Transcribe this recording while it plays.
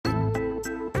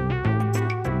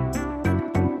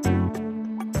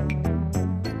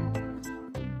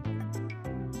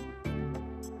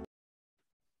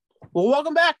Well,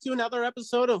 welcome back to another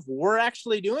episode of We're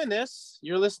Actually Doing This.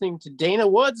 You're listening to Dana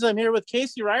Woods. I'm here with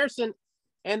Casey Reierson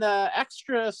and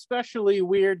extra specially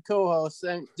weird co-host.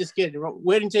 I'm just kidding.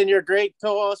 Whittington, you're a great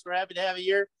co-host. We're happy to have you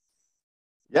here.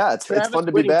 Yeah, it's fun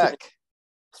to be Whittington. back.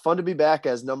 It's fun to be back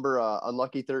as number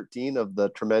unlucky 13 of the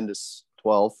tremendous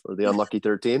 12 or the unlucky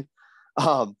 13.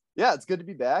 Yeah, it's good to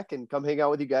be back and come hang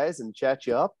out with you guys and chat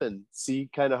you up and see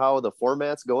kind of how the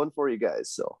format's going for you guys.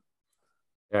 So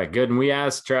yeah, good. And we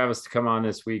asked Travis to come on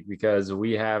this week because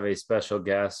we have a special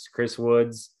guest, Chris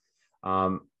Woods,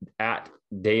 at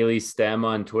Daily STEM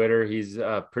on Twitter. He's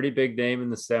a pretty big name in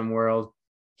the STEM world.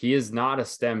 He is not a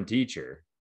STEM teacher.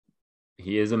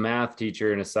 He is a math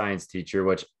teacher and a science teacher,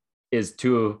 which is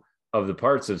two of the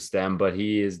parts of STEM, but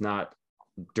he is not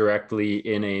directly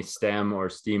in a STEM or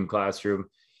STEAM classroom.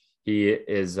 He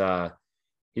is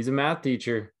he's a math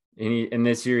teacher. And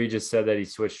this year he just said that he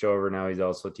switched over. Now he's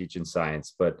also teaching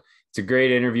science, but it's a great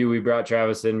interview. We brought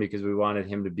Travis in because we wanted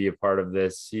him to be a part of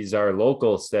this. He's our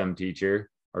local STEM teacher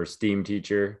or STEAM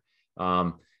teacher.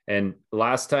 And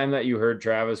last time that you heard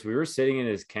Travis, we were sitting in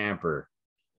his camper.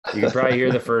 You can probably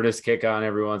hear the Furnace kick on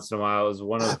every once in a while. It was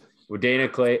one of Dana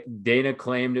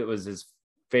claimed it was his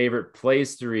favorite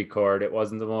place to record. It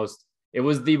was the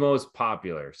most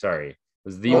popular. Sorry. It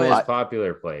was the most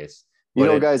popular place.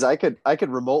 Guys, I could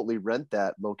remotely rent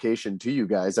that location to you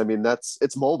guys. I mean,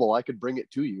 it's mobile. I could bring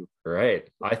it to you. Right.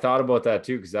 I thought about that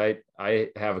too, because I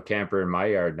have a camper in my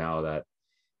yard now that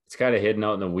it's kind of hidden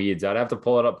out in the weeds. I'd have to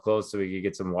pull it up close so we could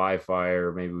get some Wi-Fi,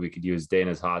 or maybe we could use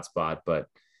Dana's hotspot, but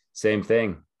same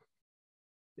thing.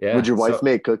 Yeah. Would your wife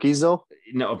make cookies though?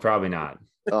 No, probably not.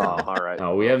 Oh, all right.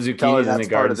 No, we have zucchinis in the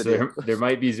garden, so there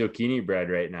might be zucchini bread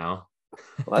right now.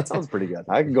 Well, that sounds pretty good.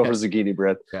 I can go for zucchini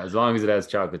bread. Yeah, as long as it has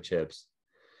chocolate chips.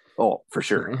 Oh, for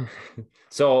sure.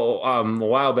 So a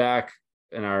while back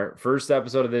in our first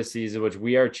episode of this season, which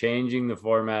we are changing the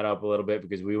format up a little bit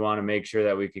because we want to make sure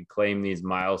that we could claim these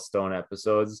milestone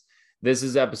episodes. This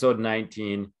is episode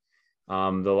 19.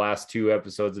 The last two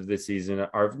episodes of this season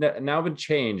are now been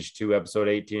changed to episode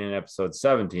 18 and episode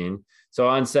 17. So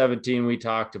on 17, we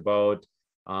talked about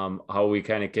how we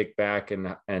kind of kicked back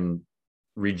and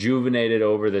rejuvenated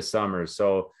over the summer.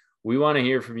 So we want to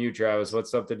hear from you, Travis.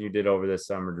 What's something you did over this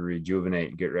summer to rejuvenate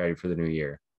and get ready for the new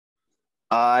year?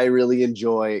 I really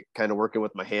enjoy kind of working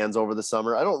with my hands over the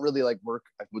summer. I don't really like work,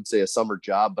 I would say, a summer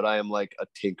job, but I am like a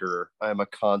tinkerer. I am a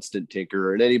constant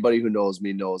tinkerer. And anybody who knows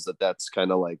me knows that that's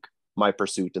kind of like my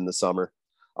pursuit in the summer.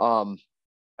 I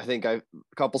think a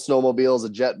couple snowmobiles, a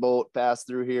jet boat passed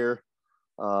through here,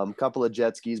 a couple of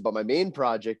jet skis, but my main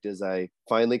project is I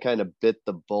finally kind of bit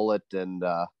the bullet and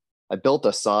I built a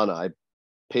sauna. I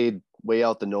paid way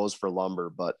out the nose for lumber,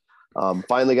 but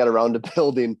finally got around to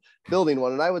building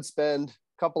one, and I would spend a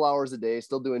couple hours a day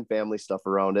still doing family stuff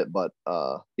around it. But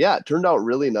yeah, it turned out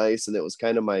really nice, and it was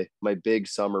kind of my big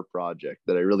summer project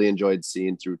that I really enjoyed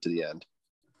seeing through to the end.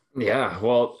 Yeah,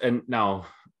 well, and now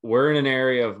we're in an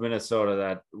area of Minnesota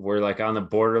that we're like on the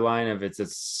borderline of it's a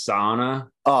sauna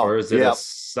or is it a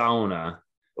sauna?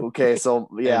 Okay, so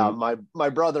yeah, my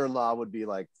brother-in-law would be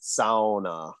like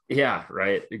sauna. Yeah,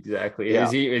 right, exactly. Yeah.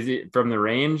 Is he from the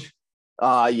range?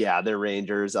 Yeah, they're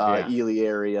Rangers, Ely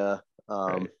area.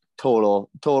 Right. Total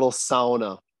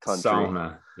sauna country.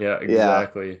 Sauna. Yeah,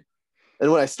 exactly. Yeah.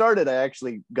 And when I started, I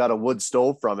actually got a wood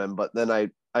stove from him, but then I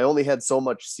only had so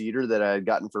much cedar that I had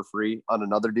gotten for free on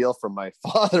another deal from my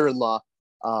father-in-law.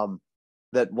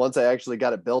 That once I actually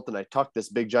got it built and I tucked this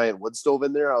big giant wood stove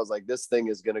in there, I was like, this thing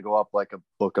is going to go up like a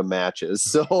book of matches.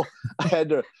 So I had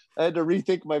to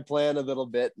rethink my plan a little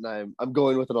bit, and I'm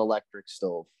going with an electric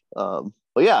stove.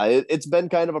 But yeah, it's been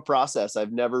kind of a process.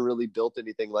 I've never really built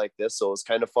anything like this. So it was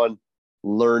kind of fun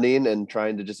learning and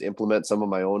trying to just implement some of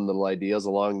my own little ideas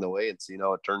along the way and see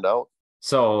how it turned out.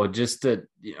 So just to,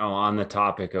 on the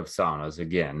topic of saunas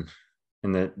again,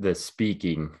 and the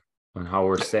speaking and how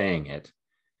we're saying it,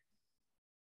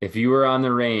 if you were on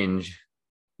the range,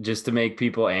 just to make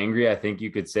people angry, I think you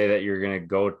could say that you're going to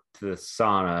go to the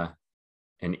sauna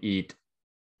and eat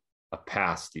a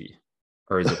pasty,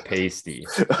 or is it pasty?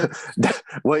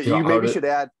 Well, you maybe should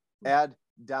add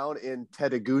down in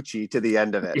Tedaguchi to the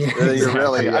end of it. Exactly, you're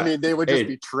really, yeah. I mean, they would just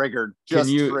be triggered.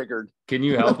 Triggered. Can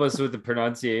you help us with the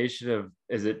pronunciation of,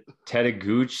 is it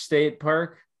Tedaguchi State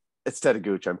Park? It's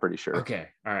Tedaguchi, I'm pretty sure. Okay.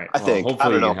 All right. I think.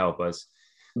 Hopefully you can help us.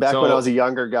 Back when I was a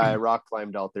younger guy, I rock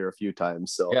climbed out there a few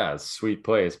times. So yeah, it's a sweet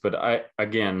place. But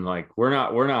we're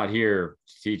not here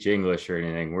to teach English or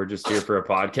anything. We're just here for a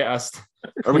podcast.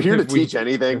 Are we here to teach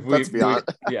anything? Let's be honest.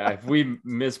 Yeah, if we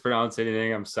mispronounce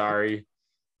anything, I'm sorry.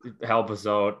 Help us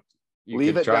out.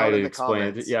 Leave it try down to in the explain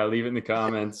comments. it. Yeah, leave it in the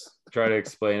comments. Try to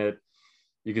explain it.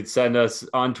 You could send us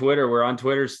on Twitter. We're on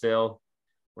Twitter still.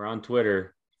 We're on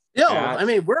Twitter. Yo, I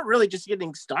mean, we're really just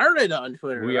getting started on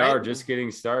Twitter. We right? are just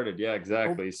getting started. Yeah,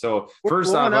 exactly. So We're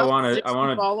first off, I want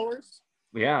to followers.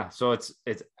 Yeah, so it's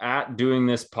at doing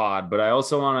this pod, but I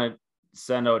also want to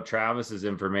send out Travis's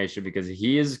information because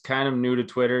he is kind of new to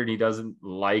Twitter and he doesn't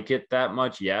like it that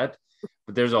much yet.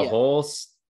 But there's a whole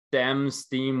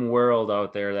STEM world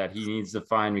out there that he needs to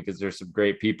find because there's some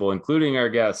great people, including our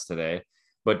guest today.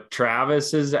 But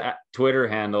Travis's Twitter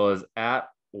handle is at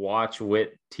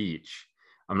WatchWitTeach.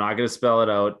 I'm not going to spell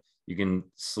it out. You can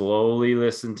slowly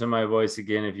listen to my voice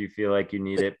again if you feel like you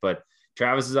need it. But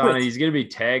Travis is on it. He's going to be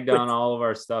tagged on all of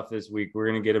our stuff this week. We're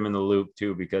going to get him in the loop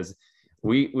too because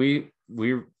we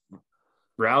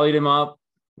rallied him up.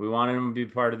 We wanted him to be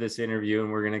part of this interview,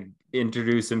 and we're going to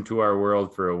introduce him to our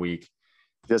world for a week.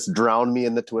 Just drown me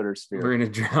in the Twitter sphere. We're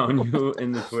going to drown you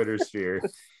in the Twitter sphere.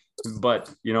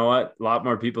 But you know what? A lot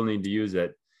more people need to use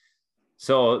it.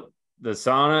 So the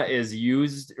sauna is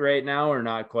used right now or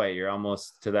not quite? You're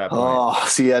almost to that point. Oh,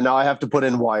 see, yeah, now I have to put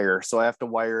in wire. So I have to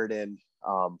wire it in.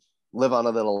 Live on a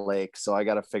little lake. So I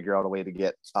got to figure out a way to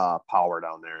get power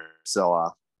down there. So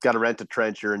got to rent a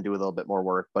trencher and do a little bit more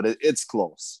work, but it's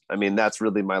close. I mean, that's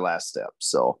really my last step.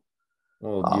 So.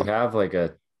 Well, you have like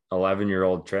a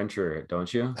 11-year-old trencher,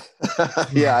 don't you?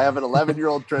 Yeah, I have an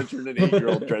 11-year-old trencher and an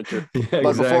 8-year-old trencher. Yeah, but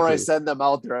exactly. Before I send them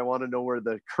out there, I want to know where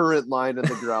the current line in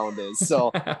the ground is.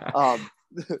 So,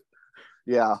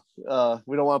 yeah,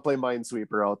 we don't want to play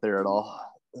Minesweeper out there at all.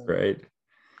 Right.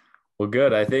 Well,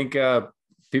 good. I think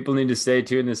people need to stay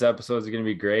tuned. This episode is going to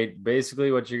be great.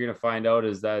 Basically, what you're going to find out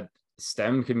is that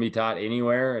STEM can be taught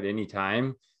anywhere at any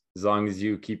time, as long as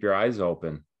you keep your eyes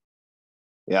open.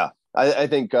 Yeah. I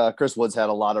think Chris Woods had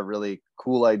a lot of really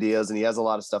cool ideas, and he has a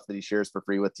lot of stuff that he shares for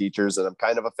free with teachers, and I'm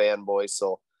kind of a fanboy,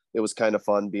 so it was kind of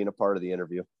fun being a part of the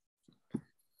interview.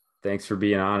 Thanks for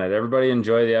being on it. Everybody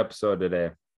enjoy the episode today.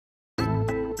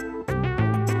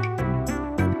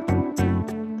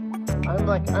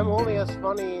 I'm only as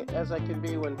funny as I can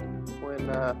be when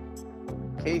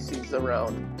Casey's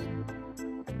around.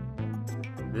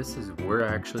 This is We're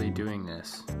Actually Doing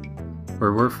This,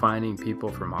 where we're finding people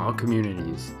from all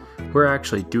communities who are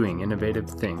actually doing innovative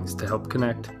things to help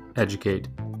connect, educate,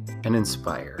 and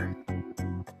inspire.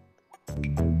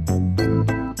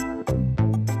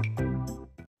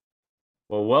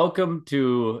 Well, welcome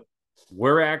to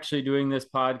We're Actually Doing This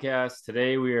podcast.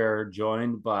 Today we are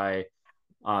joined by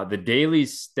the Daily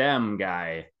STEM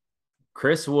guy,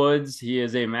 Chris Woods. He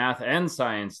is a math and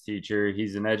science teacher.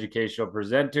 He's an educational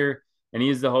presenter, and he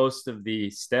is the host of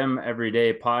the STEM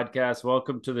Everyday podcast.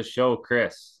 Welcome to the show,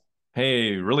 Chris.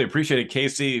 Hey, really appreciate it,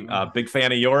 Casey. Big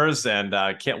fan of yours, and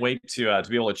can't wait to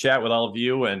be able to chat with all of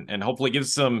you and hopefully give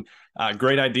some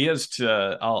great ideas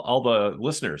to all the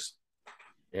listeners.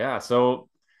 Yeah, so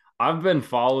I've been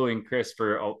following Chris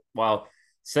for a while,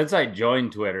 since I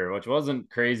joined Twitter, which wasn't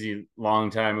crazy long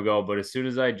time ago, but as soon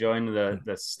as I joined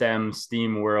the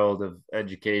STEAM world of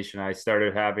education, I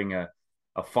started having a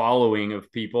following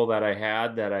of people that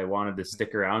I wanted to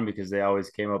stick around because they always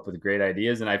came up with great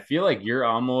ideas. And I feel like you're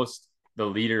almost the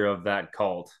leader of that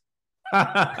cult.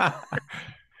 Yeah,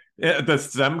 the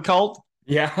STEM cult?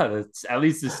 Yeah, that's at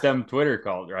least the STEM Twitter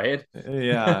cult, right?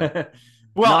 Yeah.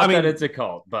 Well, Not that it's a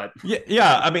cult, but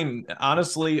yeah. I mean,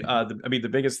 honestly, the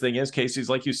biggest thing is, Casey's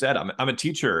like you said, I'm a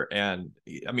teacher, and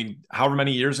I mean, however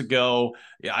many years ago,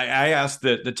 I asked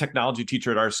the technology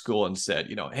teacher at our school and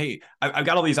said, hey, I've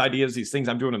got all these ideas, these things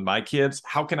I'm doing with my kids.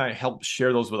 How can I help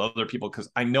share those with other people? Because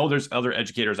I know there's other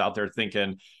educators out there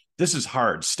thinking, this is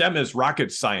hard. STEM is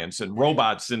rocket science and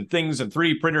robots and things and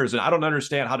 3D printers, and I don't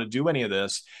understand how to do any of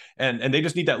this. And they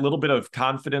just need that little bit of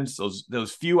confidence,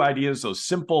 those few ideas, those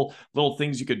simple little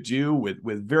things you could do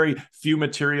with very few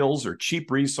materials or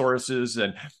cheap resources,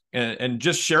 and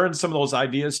just sharing some of those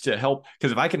ideas to help.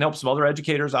 Because if I can help some other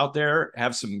educators out there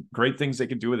have some great things they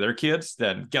can do with their kids,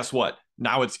 then guess what?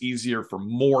 Now it's easier for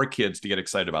more kids to get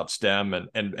excited about STEM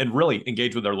and really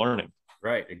engage with their learning.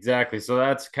 Right, exactly. So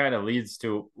that's kind of leads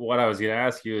to what I was going to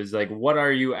ask you is like, what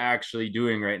are you actually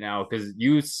doing right now? Because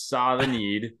you saw the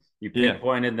need, you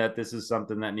pinpointed that this is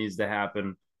something that needs to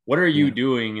happen. What are you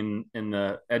doing in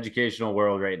the educational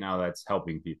world right now that's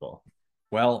helping people?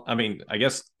 Well, I mean, I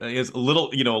guess it's a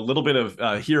little bit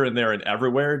of here and there and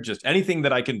everywhere, just anything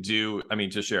that I can do. I mean,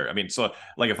 to share. I mean, so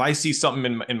like if I see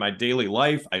something in my daily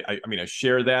life, I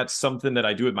share that. Something that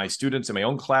I do with my students in my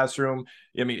own classroom.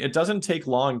 I mean, it doesn't take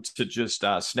long to just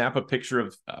snap a picture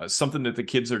of something that the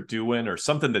kids are doing or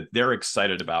something that they're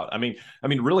excited about. I mean,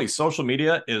 really, social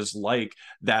media is like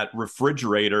that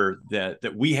refrigerator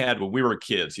that we had when we were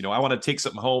kids. I want to take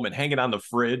something home and hang it on the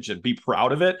fridge and be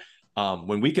proud of it.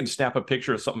 when we can snap a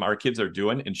picture of something our kids are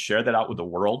doing and share that out with the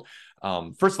world,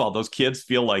 first of all, those kids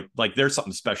feel like there's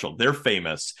something special. They're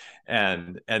famous.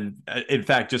 And in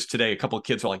fact, just today, a couple of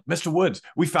kids are like, Mr. Woods,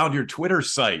 we found your Twitter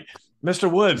site.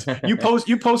 Mr. Woods,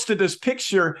 you posted this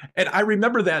picture, and I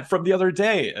remember that from the other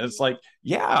day. It's like,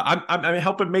 yeah, I'm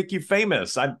helping make you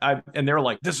famous. And they're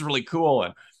like, this is really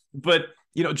cool. But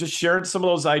just sharing some of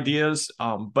those ideas.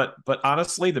 But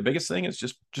honestly, the biggest thing is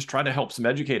just trying to help some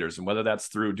educators, and whether that's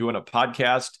through doing a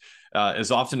podcast,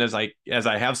 as often as I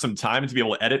have some time to be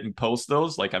able to edit and post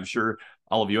those, like I'm sure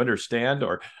all of you understand,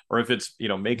 or if it's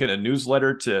making a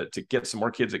newsletter to get some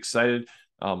more kids excited.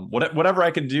 Whatever I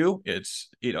can do, it's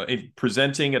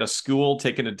presenting at a school,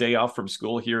 taking a day off from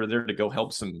school here or there to go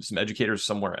help some educators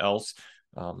somewhere else.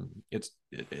 It's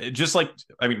just like,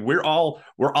 I mean, we're all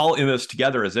in this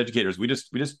together as educators. We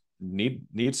just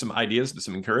need some ideas and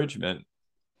some encouragement.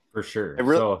 For sure.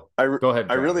 Go ahead,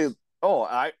 Travis.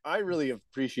 I really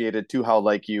appreciated too how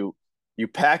like you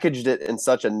packaged it in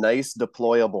such a nice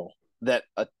deployable that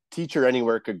a teacher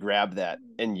anywhere could grab that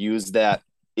and use that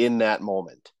in that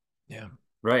moment. Yeah.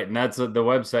 Right. And that's the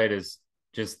website is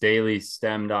just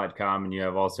dailystem.com, and you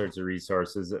have all sorts of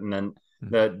resources. And then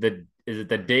is it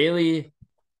the daily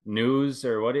news,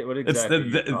 or what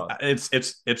exactly? It's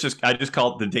just, I just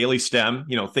call it the Daily Stem.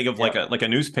 Think of like a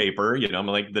newspaper. I'm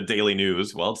like the Daily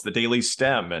News. Well, it's the Daily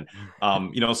Stem, and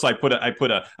so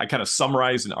I kind of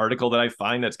summarize an article that I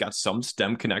find that's got some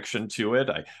STEM connection to it.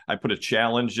 I put a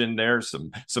challenge in there, some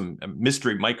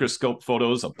mystery microscope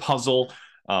photos, a puzzle.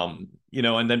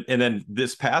 And then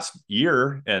this past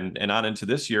year and on into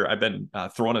this year, I've been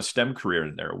throwing a STEM career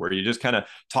in there, where you're just kind of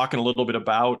talking a little bit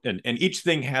about, and each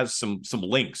thing has some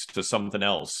links to something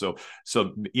else. So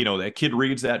that kid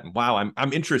reads that, and wow,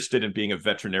 I'm interested in being a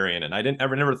veterinarian, and I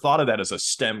never thought of that as a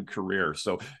STEM career.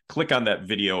 So click on that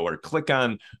video or click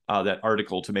on that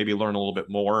article to maybe learn a little bit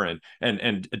more, and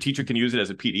a teacher can use it as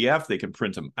a PDF. They can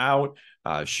print them out,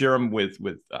 share them with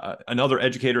another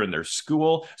educator in their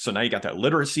school. So now you got that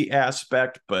literacy aspect,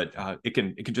 but it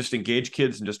can just engage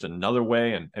kids in just another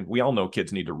way. And we all know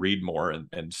kids need to read more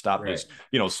and stop just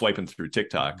swiping through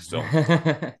TikTok. So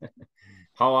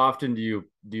how often do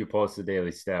you post the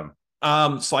Daily Stem?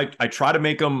 So I try to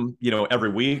make them,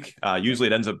 every week. Usually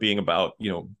it ends up being about,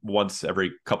 once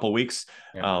every couple of weeks.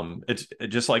 Yeah. It's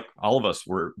just like all of us,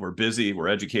 we're busy, we're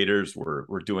educators,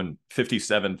 we're doing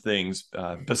 57 things,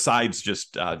 besides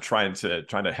just trying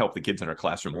to help the kids in our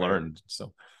classroom learn.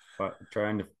 So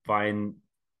trying to find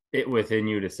it within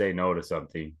you to say no to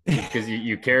something, because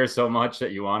you care so much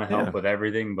that you want to help with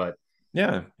everything. But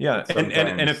yeah.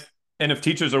 And if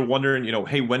teachers are wondering,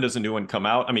 hey, when does a new one come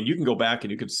out? I mean, you can go back and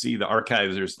you can see the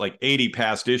archives. There's like 80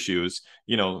 past issues,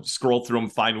 scroll through them,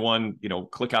 find one,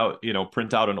 click out,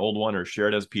 print out an old one or share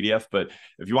it as a PDF. But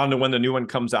if you want to know when the new one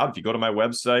comes out, if you go to my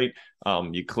website,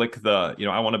 you click the,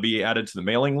 I want to be added to the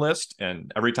mailing list.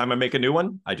 And every time I make a new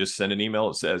one, I just send an email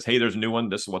that says, hey, there's a new one.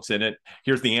 This is what's in it.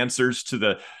 Here's the answers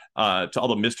to all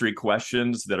the mystery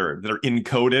questions that are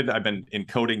encoded. I've been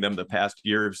encoding them the past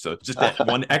year. So just that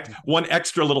one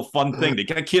extra little fun thing to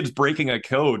get kids breaking a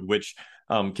code, which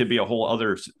can be a whole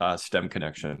other STEM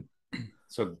connection.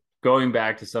 So going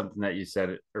back to something that you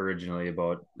said originally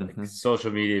about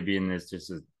social media being this just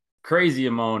a crazy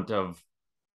amount of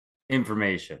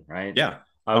information, right? Yeah.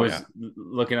 I was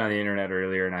looking on the internet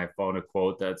earlier, and I found a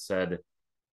quote that said,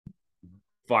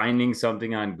 finding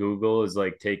something on Google is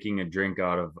like taking a drink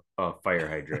out of a fire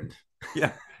hydrant.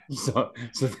 Yeah. So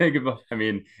think about,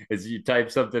 as you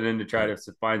type something in to try to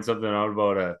find something out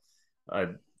about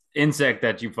a insect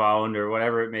that you found or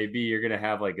whatever it may be, you're going to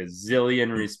have like a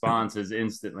zillion responses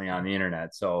instantly on the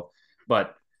internet. So,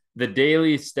 but the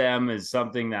Daily Stem is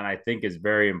something that I think is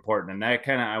very important. And that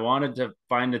I wanted to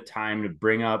find a time to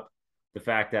bring up the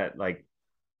fact that like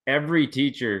every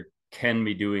teacher can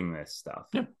be doing this stuff.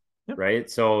 Yeah. Yep. Right.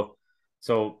 So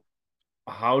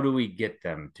how do we get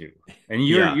them to? And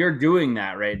you're doing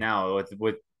that right now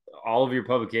with all of your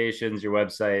publications, your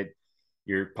website,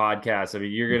 your podcast.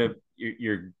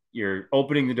 You're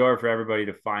opening the door for everybody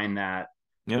to find that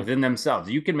within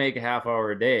themselves. You can make a half hour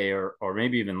a day or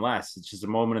maybe even less. It's just a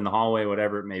moment in the hallway,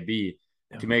 whatever it may be,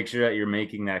 to make sure that you're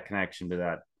making that connection to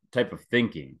that type of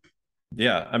thinking.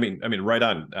 Yeah, I mean, right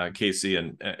on, Casey,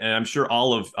 and I'm sure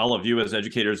all of you as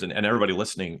educators and everybody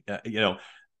listening,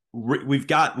 we've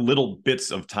got little bits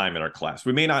of time in our class.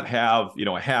 We may not have,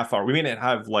 a half hour. We may not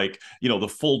have the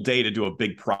full day to do a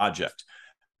big project.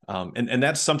 And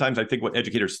that's sometimes I think what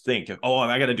educators think. Oh,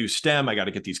 I got to do STEM. I got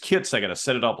to get these kits. I got to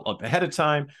set it up ahead of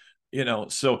time.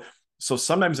 So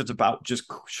sometimes it's about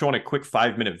just showing a quick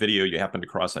 5-minute video you happen to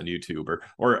cross on YouTube,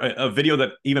 or a video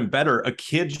that, even better, a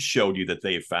kid showed you that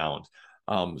they found,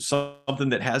 something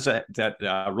that has that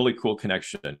really cool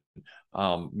connection.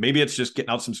 Maybe it's just getting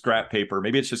out some scrap paper.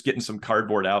 Maybe it's just getting some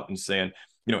cardboard out and saying,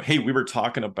 hey, we were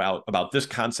talking about this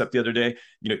concept the other day.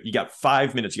 You got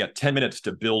 5 minutes, you got 10 minutes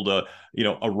to build a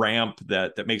ramp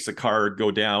that makes the car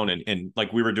go down. And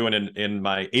like we were doing in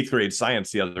my 8th grade science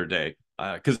the other day.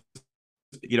 Because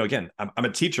again, I'm a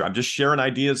teacher. I'm just sharing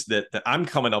ideas that I'm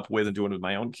coming up with and doing with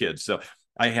my own kids. So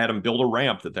I had them build a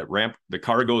ramp, that ramp, the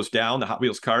car goes down, the Hot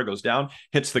Wheels car goes down,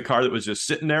 hits the car that was just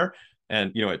sitting there.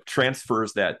 And, it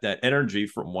transfers that energy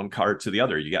from one car to the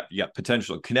other. You got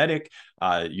potential kinetic,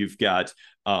 you've got,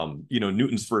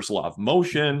 Newton's first law of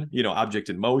motion, object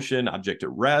in motion, object at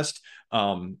rest.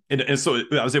 And so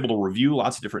I was able to review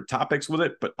lots of different topics with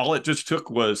it, but all it just took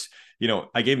was,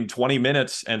 I gave him 20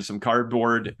 minutes and some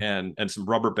cardboard and some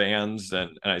rubber bands.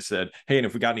 And I said, hey, and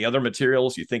if we got any other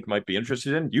materials you think might be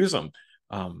interested in, use them.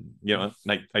 And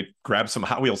I grabbed some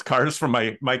Hot Wheels cars from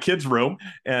my kids' room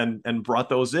and brought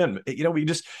those in.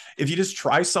 If you just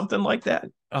try something like that,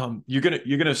 you're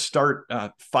gonna start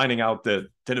finding out that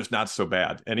it's not so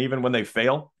bad. And even when they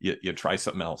fail, you try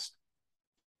something else.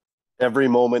 Every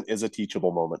moment is a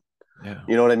teachable moment. Yeah.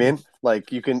 You know what I mean?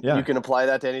 Like you can apply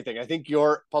that to anything. I think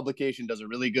your publication does a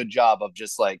really good job of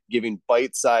just like giving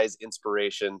bite-sized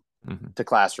inspiration to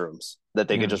classrooms that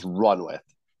they can just run with.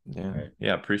 Yeah. Right.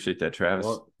 Yeah. Appreciate that, Travis.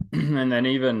 Well, and then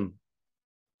even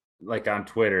like on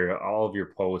Twitter, all of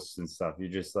your posts and stuff, you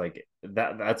just like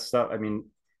that stuff. I mean,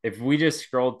 if we just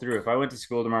scrolled through, if I went to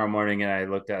school tomorrow morning and I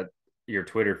looked at your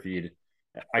Twitter feed,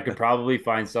 I could probably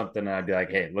find something and I'd be like,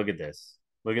 hey, look at this.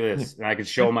 And I could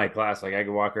show my class, like I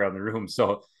could walk around the room.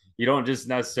 So you don't just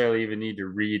necessarily even need to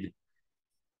read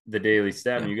the Daily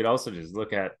STEM. You could also just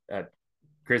look at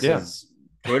Chris's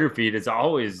Twitter feed. It's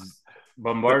always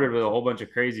bombarded with a whole bunch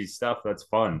of crazy stuff that's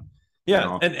fun.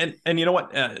 And you know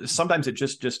what, sometimes it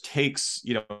just takes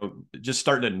just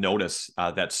starting to notice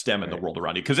that STEM in the world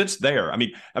around you, because it's there. I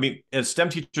mean as STEM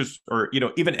teachers, or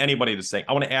even anybody that's saying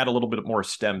I want to add a little bit more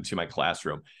STEM to my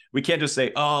classroom, we can't just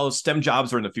say, oh, STEM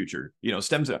jobs are in the future.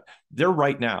 STEM's they're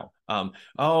right now.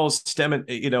 STEM,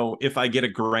 if I get a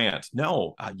grant,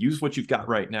 no, use what you've got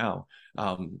right now.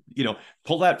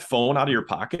 Pull that phone out of your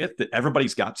pocket that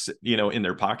everybody's got in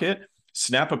their pocket.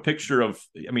 Snap a picture of,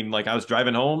 like I was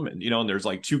driving home and, and there's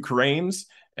like 2 cranes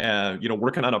and,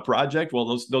 working on a project.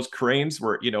 Well, those cranes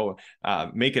were,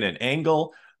 making an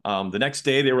angle. The next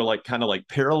day they were like kind of like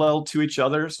parallel to each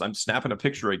other. So I'm snapping a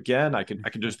picture again. I can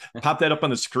just pop that up on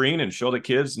the screen and show the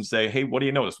kids and say, hey, what do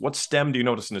you notice? What STEM do you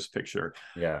notice in this picture?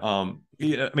 Yeah.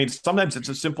 Sometimes it's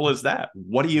as simple as that.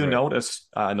 What do you notice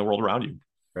in the world around you?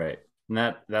 Right.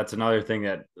 And that's another thing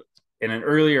that in an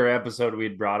earlier episode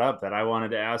we'd brought up that I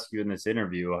wanted to ask you in this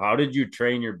interview. How did you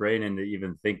train your brain into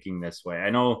even thinking this way?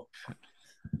 I know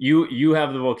you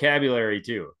have the vocabulary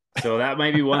too. So that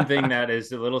might be one thing that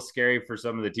is a little scary for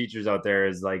some of the teachers out there,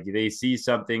 is like they see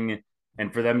something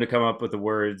and for them to come up with the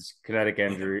words kinetic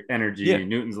energy,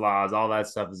 Newton's laws, all that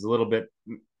stuff is a little bit,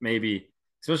 maybe,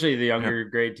 especially the younger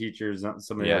grade teachers,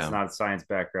 somebody that's not a science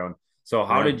background. So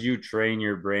how did you train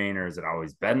your brain, or has it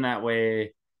always been that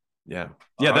way? Yeah.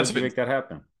 How did you make that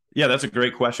happen? Yeah, that's a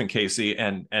great question, Casey.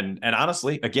 And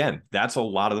honestly, again, that's a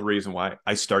lot of the reason why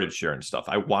I started sharing stuff.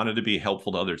 I wanted to be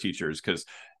helpful to other teachers because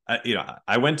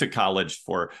I went to college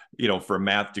for a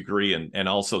math degree and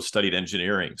also studied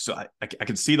engineering. So I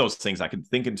can see those things. I can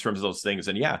think in terms of those things.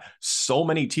 And so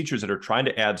many teachers that are trying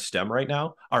to add STEM right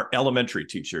now are elementary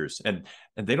teachers. And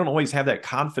they don't always have that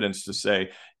confidence to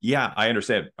say, yeah, I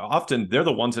understand. Often they're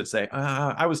the ones that say,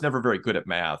 I was never very good at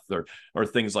math or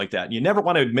things like that. And you never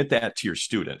want to admit that to your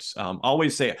students.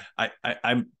 Always say,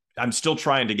 I'm still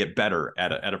trying to get better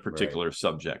at a particular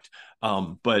subject.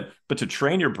 But to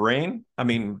train your brain,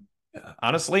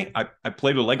 honestly, I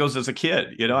played with Legos as a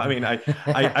kid.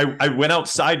 I went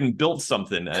outside and built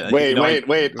something. Wait. I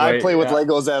play with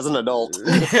Legos as an adult.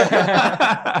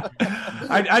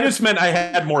 I just meant I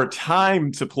had more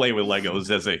time to play with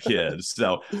Legos as a kid.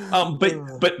 So,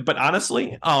 but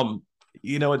honestly,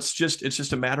 it's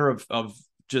just a matter of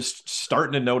just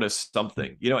starting to notice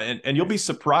something, and you'll be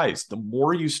surprised. The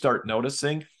more you start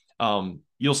noticing,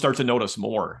 you'll start to notice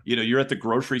more. You're at the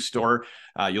grocery store,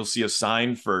 you'll see a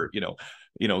sign for, 3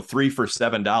 for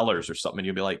 $7 or something. And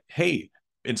you'll be like, hey,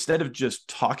 instead of just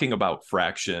talking about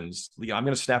fractions, I'm going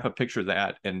to snap a picture of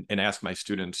that and ask my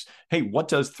students, hey, what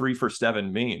does 3 for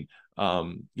 7 mean?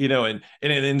 And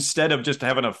instead of just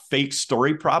having a fake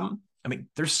story problem,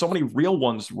 there's so many real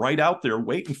ones right out there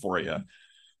waiting for you.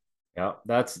 Yeah,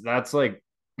 that's like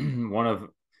one of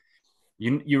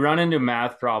you run into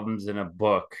math problems in a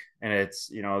book, and it's,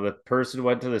 the person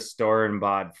went to the store and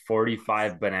bought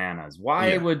 45 bananas.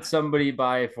 Why would somebody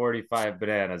buy 45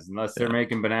 bananas unless they're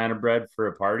making banana bread for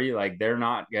a party? Like, they're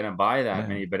not gonna buy that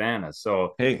many bananas.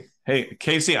 So Hey,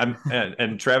 Casey,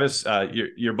 and Travis,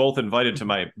 you're both invited to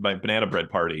my banana bread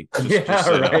party.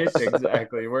 Right.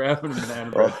 Exactly. We're having a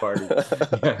banana bread party.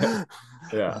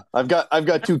 Yeah. I've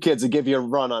got 2 kids to give you a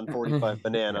run on 45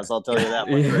 bananas. I'll tell you that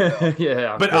much.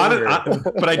 Yeah.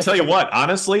 But I tell you what,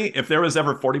 honestly, if there was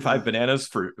ever 45 bananas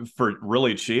for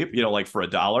really cheap, like for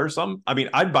 $1 or something, I mean,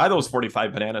 I'd buy those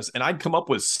 45 bananas and I'd come up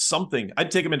with something. I'd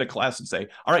take them into class and say,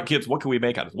 all right, kids, what can we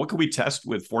make out of it? What can we test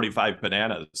with 45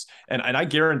 bananas? And I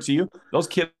guarantee you, those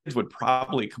kids would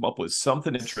probably come up with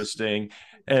something interesting.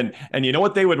 And you know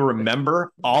what they would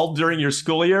remember all during your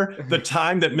school year? The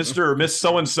time that Mr. or Miss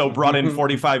So-and-so brought in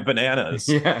 45 bananas.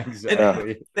 Yeah,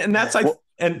 exactly. And that's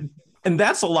and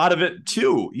that's a lot of it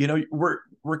too.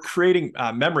 We're creating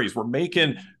memories. We're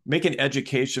making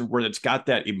education where it's got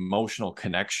that emotional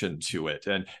connection to it.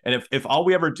 And if all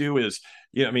we ever do is,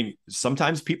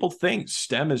 sometimes people think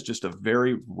STEM is just a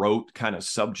very rote kind of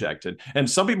subject. And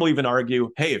some people even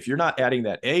argue, hey, if you're not adding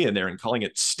that A in there and calling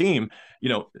it STEAM,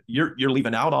 you're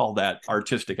leaving out all that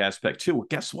artistic aspect too. Well,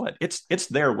 guess what? It's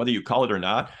there, whether you call it or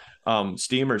not.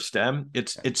 STEAM or STEM,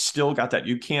 it's still got that.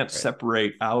 You can't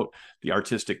separate out the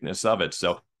artisticness of it.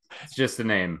 So it's just a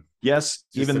name. Yes,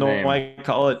 even though I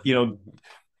call it,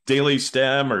 daily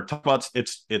STEM or talk about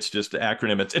it's just an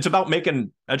acronym. It's about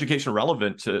making education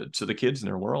relevant to the kids in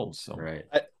their world. So right.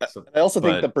 I also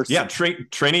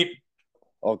think training.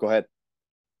 Oh, go ahead.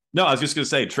 No, I was just going to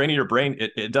say, training your brain.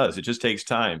 It does. It just takes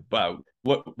time. But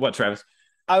what, Travis?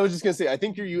 I was just going to say, I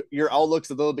think your outlook's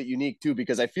a little bit unique too,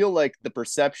 because I feel like the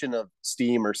perception of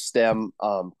STEAM or STEM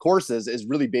courses is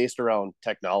really based around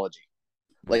technology.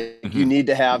 Like you need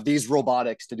to have these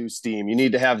robotics to do STEAM. You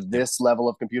need to have this level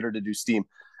of computer to do STEAM.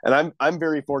 And I'm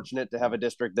very fortunate to have a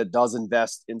district that does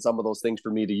invest in some of those things for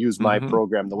me to use my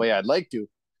program the way I'd like to.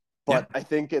 But I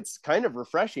think it's kind of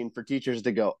refreshing for teachers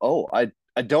to go, oh, I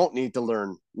don't need to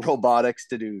learn robotics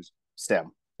to do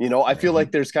STEM. I feel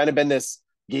like there's kind of been this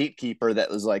gatekeeper that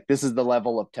was like, this is the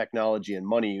level of technology and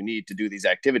money you need to do these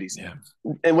activities. Yeah.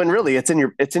 And when really it's in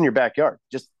your backyard.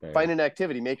 Just find an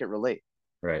activity, make it relate.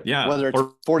 Right. Yeah. Whether it's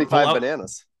 45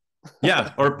 bananas.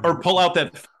 Yeah. Or pull out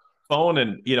that phone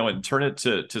and and turn it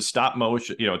to stop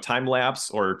motion, time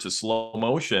lapse or to slow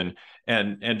motion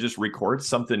and just record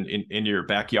something in your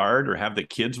backyard, or have the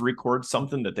kids record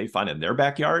something that they find in their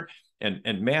backyard.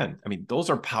 And man, I mean, those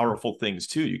are powerful things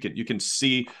too. You can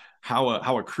see how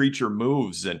a creature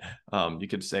moves, and you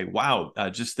can say, wow,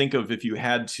 just think of if you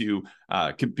had to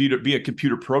be a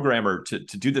computer programmer to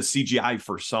do the CGI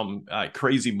for some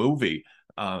crazy movie.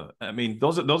 I mean,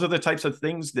 those are the types of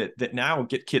things that now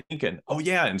get kids thinking, oh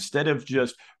yeah, instead of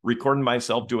just recording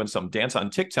myself doing some dance on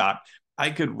TikTok,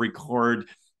 I could record,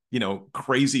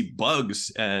 crazy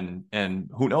bugs and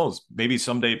who knows, maybe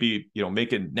someday be,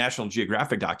 making National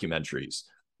Geographic documentaries.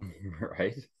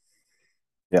 Right.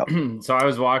 Yeah. So I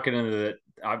was walking into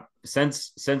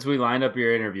since we lined up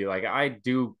your interview, like I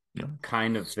do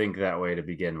kind of think that way to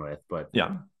begin with, but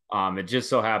it just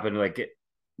so happened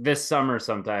this summer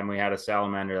sometime we had a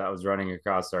salamander that was running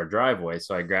across our driveway.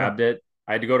 So I grabbed it.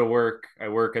 I had to go to work. I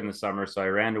work in the summer, so I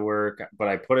ran to work, but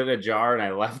I put it in a jar and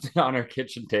I left it on our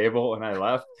kitchen table when I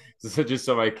left, just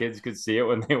so my kids could see it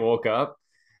when they woke up.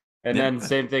 And then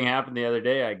same thing happened the other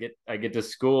day. I get to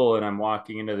school and I'm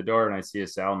walking into the door and I see a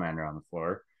salamander on the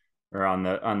floor or on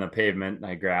the pavement. And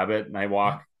I grab it and I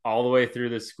walk all the way through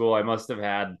the school. I must have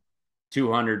had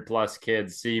 200 plus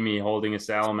kids see me holding a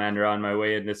salamander on my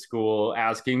way into school,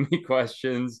 asking me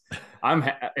questions. I'm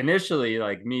initially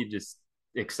me just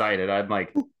excited. I'm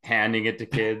handing it to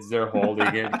kids. They're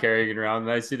holding it, carrying it around.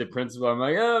 And I see the principal. I'm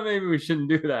like, oh, maybe we shouldn't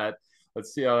do that.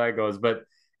 Let's see how that goes. But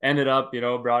ended up,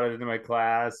 brought it into my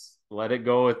class, let it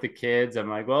go with the kids. I'm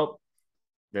like, well,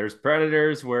 there's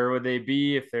predators. Where would they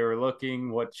be if they were looking?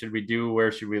 What should we do?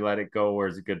 Where should we let it go?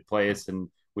 Where's a good place? And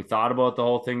we thought about the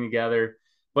whole thing together.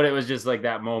 But it was just like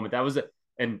that moment. That was a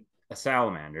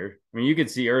salamander. I mean, you could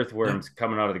see earthworms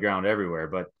coming out of the ground everywhere,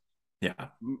 but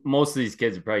most of these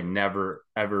kids have probably never,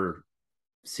 ever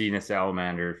seen a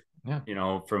salamander,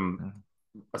 from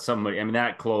somebody, I mean,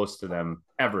 that close to them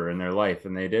ever in their life.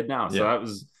 And they did now. So that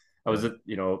was,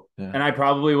 and I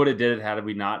probably would have did it had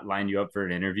we not lined you up for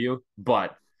an interview,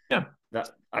 but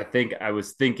I think I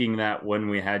was thinking that when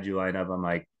we had you lined up, I'm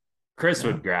like, Chris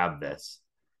would grab this.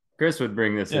 Chris would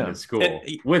bring this into school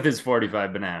with his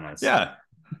 45 bananas. Yeah.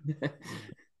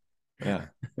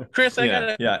 Chris, I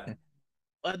got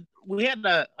we had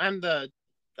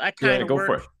I kind of go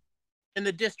for it. in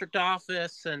the district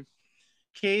office, and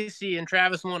Casey and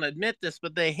Travis won't admit this,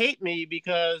 but they hate me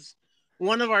because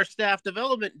one of our staff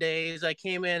development days, I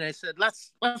came in and I said,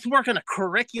 let's work on a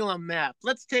curriculum map.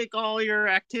 Let's take all your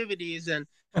activities and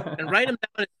write them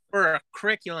down for a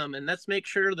curriculum, and let's make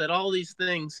sure that all these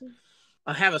things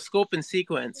have a scope and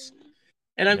sequence.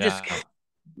 And I'm just,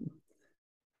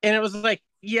 and it was like,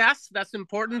 yes, that's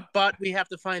important, but we have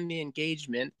to find the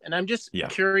engagement. And I'm just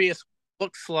curious what it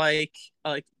looks like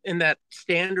in that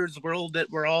standards world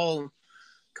that we're all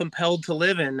compelled to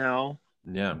live in now.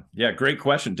 Yeah. Great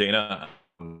question, Dana.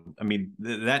 I mean,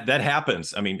 that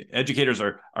happens. I mean, educators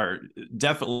are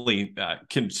definitely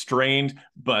constrained,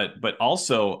 but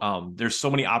also there's so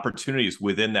many opportunities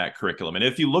within that curriculum. And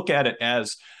if you look at it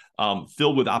as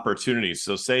filled with opportunities.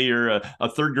 So say you're a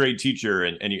third grade teacher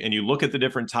and you look at the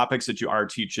different topics that you are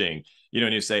teaching,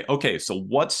 and you say, okay, so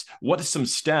what is some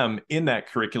STEM in that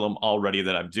curriculum already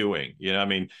that I'm doing? I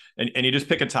mean, and you just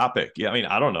pick a topic. I mean,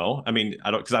 I don't know. I mean,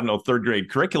 because I don't know third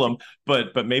grade curriculum,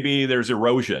 but maybe there's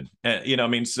erosion. I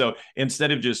mean, so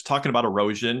instead of just talking about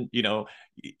erosion,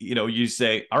 you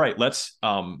say, all right, let's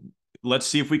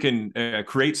see if we can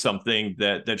create something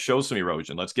that shows some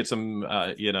erosion. Let's get some,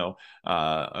 a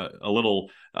little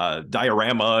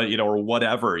diorama, or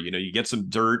whatever. You get some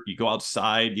dirt, you go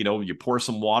outside, you pour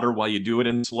some water while you do it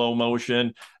in slow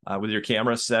motion with your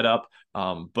camera set up.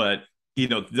 But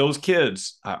those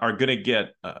kids are going to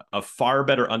get a far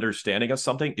better understanding of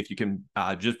something if you can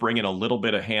just bring in a little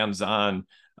bit of hands-on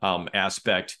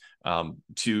aspect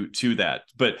to that.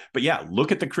 But yeah,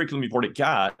 look at the curriculum you've already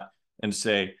got and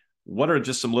say, what are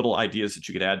just some little ideas that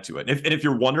you could add to it? And if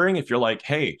you're wondering, if you're like,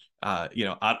 hey, I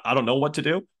don't know what to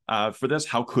do for this,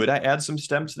 how could I add some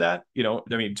STEM to that?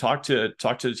 I mean, talk to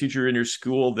the teacher in your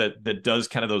school that does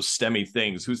kind of those STEMmy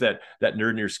things. Who's that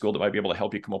nerd in your school that might be able to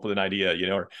help you come up with an idea?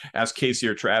 Or ask Casey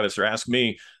or Travis or ask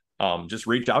me. Just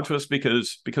reach out to us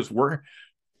because we're,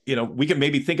 we can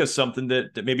maybe think of something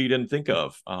that maybe you didn't think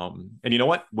of. And you know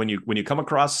what? When you come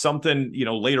across something,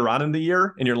 later on in the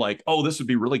year and you're like, oh, this would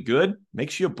be really good,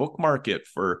 make sure you bookmark it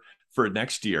for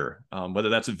next year, whether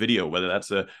that's a video, whether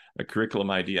that's a curriculum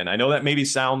idea. And I know that maybe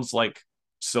sounds like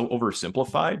so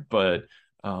oversimplified, but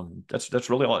that's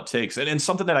really all it takes. And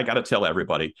something that I got to tell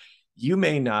everybody, you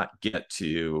may not get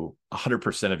to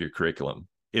 100% of your curriculum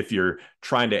if you're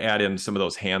trying to add in some of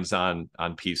those hands-on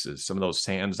pieces, some of those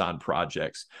hands-on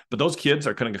projects. But those kids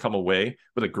are going to come away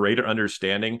with a greater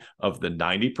understanding of the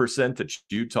 90% that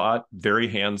you taught, very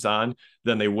hands-on,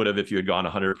 than they would have if you had gone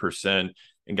 100%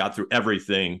 and got through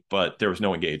everything, but there was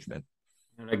no engagement.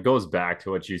 And it goes back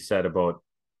to what you said about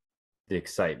the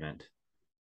excitement.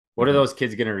 What are those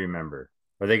kids going to remember?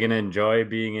 Are they going to enjoy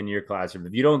being in your classroom?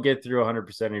 If you don't get through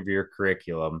 100% of your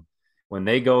curriculum, when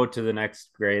they go to the next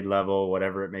grade level,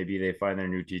 whatever it may be, they find their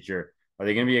new teacher, are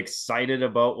they going to be excited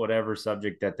about whatever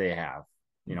subject that they have?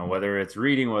 Whether it's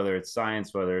reading, whether it's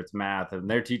science, whether it's math, and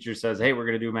their teacher says, hey, we're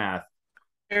going to do math.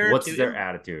 What's their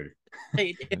attitude?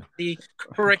 The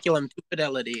curriculum to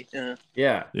fidelity.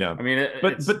 Yeah. I mean,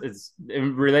 it's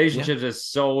relationships is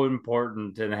so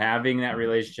important, and having that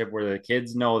relationship where the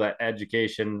kids know that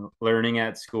education, learning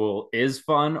at school is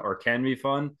fun or can be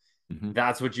fun.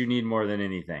 That's what you need more than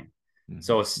anything.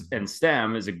 So, and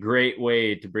STEM is a great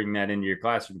way to bring that into your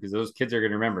classroom, because those kids are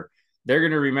going to remember. They're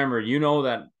going to remember,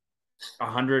 that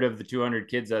 100 of the 200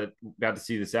 kids that got to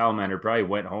see the salamander probably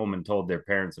went home and told their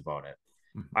parents about it.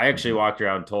 I actually walked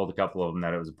around and told a couple of them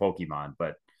that it was a Pokemon,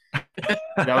 but that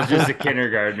was just the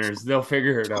kindergartners. They'll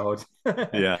figure it out.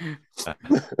 Yeah.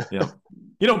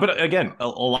 But again, a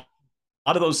lot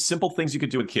of those simple things you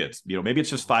could do with kids, maybe it's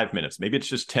just 5 minutes, maybe it's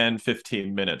just 10,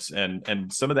 15 minutes.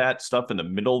 And some of that stuff in the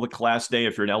middle of the class day,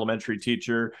 if you're an elementary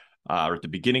teacher, or at the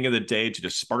beginning of the day, to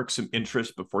just spark some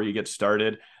interest before you get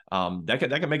started, that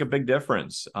can make a big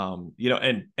difference. And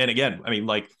again, I mean,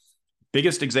 like,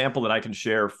 biggest example that I can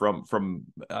share from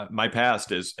my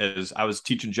past is I was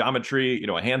teaching geometry,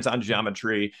 a hands-on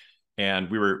geometry,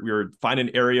 and we were finding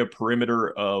an area perimeter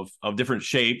of different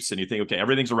shapes, and you think, okay,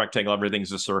 everything's a rectangle,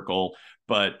 everything's a circle,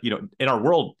 but in our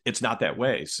world, it's not that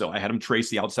way. So I had them trace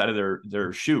the outside of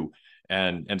their shoe.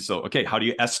 And so, okay, how do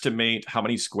you estimate how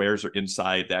many squares are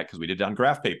inside that? Because we did it on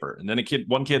graph paper. And then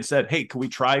one kid said, hey, can we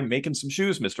try making some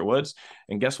shoes, Mr. Woods?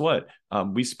 And guess what?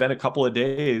 We spent a couple of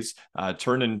days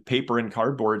turning paper and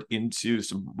cardboard into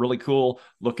some really cool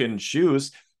looking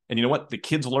shoes. And you know what? The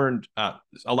kids learned a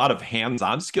lot of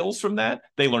hands-on skills from that.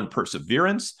 They learned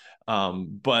perseverance,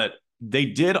 but they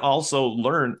did also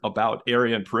learn about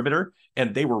area and perimeter,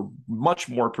 and they were much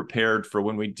more prepared for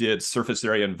when we did surface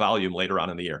area and volume later on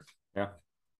in the year. Yeah.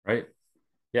 Right.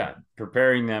 Yeah.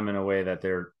 Preparing them in a way that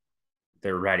they're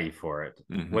they're ready for it.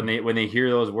 Mm-hmm. When they hear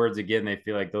those words again, they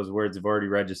feel like those words have already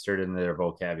registered in their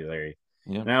vocabulary.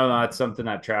 Yeah. Now that's something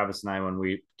that Travis and I, when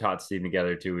we taught STEAM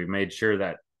together too, we made sure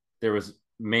that there was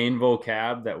main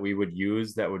vocab that we would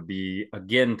use that would be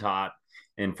again taught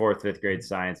in 4th, 5th grade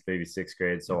science, maybe 6th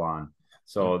grade, so on.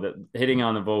 So that hitting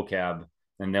on the vocab,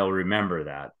 and they'll remember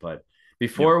that. But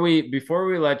before we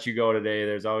let you go today,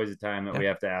 there's always a time that we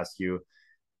have to ask you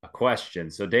a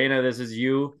question. So Dana, this is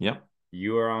you. Yep.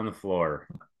 You are on the floor.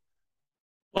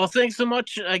 Well, thanks so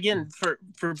much again for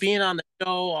being on the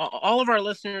show. All of our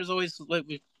listeners always, like,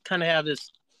 we kind of have this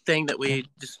thing that we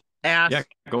just ask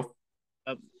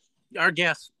our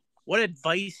guests what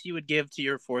advice you would give to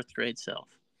your 4th grade self.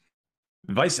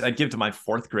 Advice I'd give to my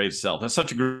 4th grade self. That's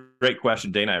such a great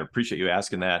question, Dana. I appreciate you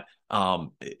asking that.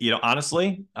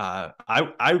 Honestly,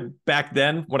 I back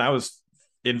then when I was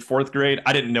in 4th grade,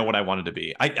 I didn't know what I wanted to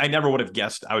be. I never would have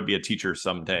guessed I would be a teacher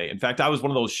someday. In fact, I was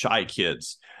one of those shy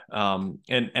kids.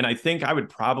 And I think I would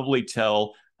probably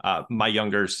tell my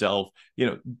younger self,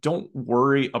 don't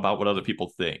worry about what other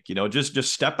people think.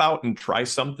 Just step out and try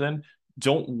something.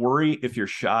 Don't worry if you're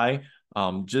shy.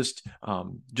 Just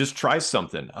try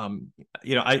something.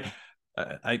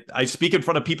 I speak in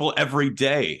front of people every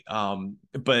day.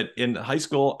 But in high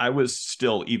school, I was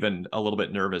still even a little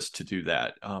bit nervous to do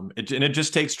that. And it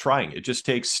just takes trying. It just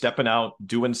takes stepping out,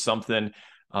 doing something,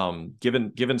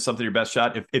 giving something your best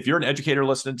shot. If you're an educator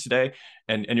listening today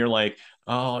and you're like,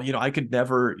 oh, I could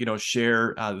never,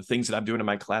 share the things that I'm doing in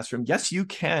my classroom. Yes, you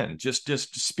can. Just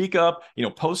speak up,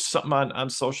 post something on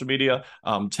social media,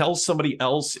 tell somebody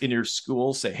else in your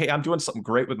school, say, hey, I'm doing something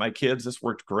great with my kids. This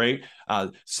worked great.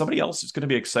 Somebody else is going to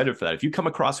be excited for that. If you come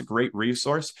across a great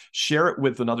resource, share it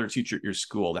with another teacher at your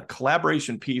school. That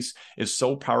collaboration piece is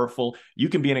so powerful. You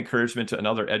can be an encouragement to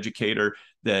another educator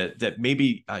that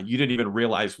maybe you didn't even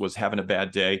realize was having a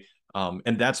bad day.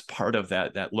 And that's part of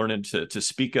that learning to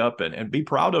speak up and be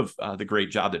proud of the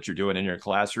great job that you're doing in your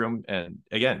classroom. And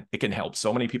again, it can help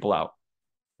so many people out.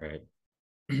 Right.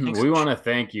 We want to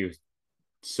thank you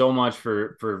so much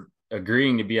for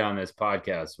agreeing to be on this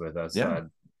podcast with us. Yeah.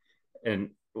 And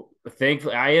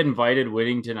thankfully, I invited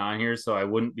Whittington on here so I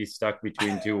wouldn't be stuck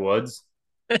between two woods.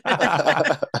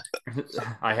 I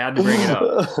had to bring it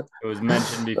up. It was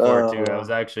mentioned before too. That was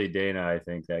actually Dana, I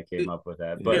think, that came up with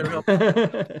that.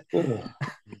 But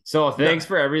so thanks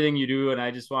for everything you do, and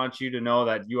I just want you to know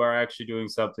that you are actually doing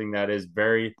something that is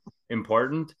very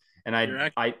important. And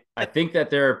I think that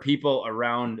there are people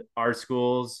around our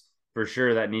schools for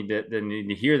sure that need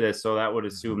to hear this. So that would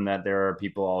assume that there are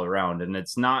people all around, and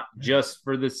it's not just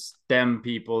for the STEM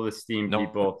people, the STEAM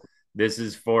people. This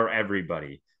is for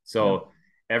everybody. So.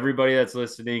 Everybody that's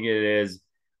listening, it is,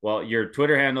 well, your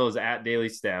Twitter handle is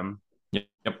 @DailySTEM. Yep.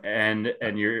 And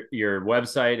your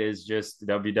website is just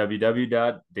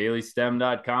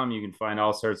www.dailystem.com. You can find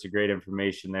all sorts of great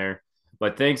information there.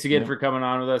 But thanks again for coming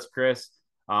on with us, Chris.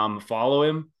 Follow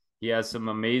him. He has some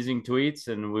amazing tweets,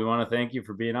 and we want to thank you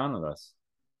for being on with us.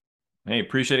 Hey,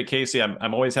 appreciate it, Casey.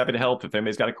 I'm always happy to help. If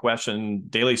anybody's got a question,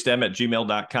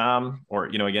 dailystem@gmail.com, or,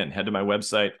 again, head to my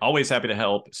website. Always happy to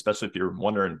help, especially if you're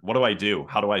wondering, what do I do?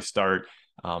 How do I start?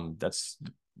 That's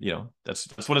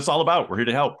what it's all about. We're here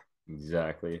to help.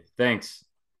 Exactly. Thanks.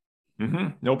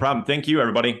 No problem. Thank you,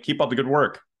 everybody. Keep up the good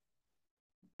work.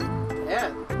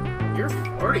 Ed, you're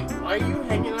 40. Why are you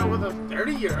hanging out with a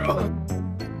 30-year-old?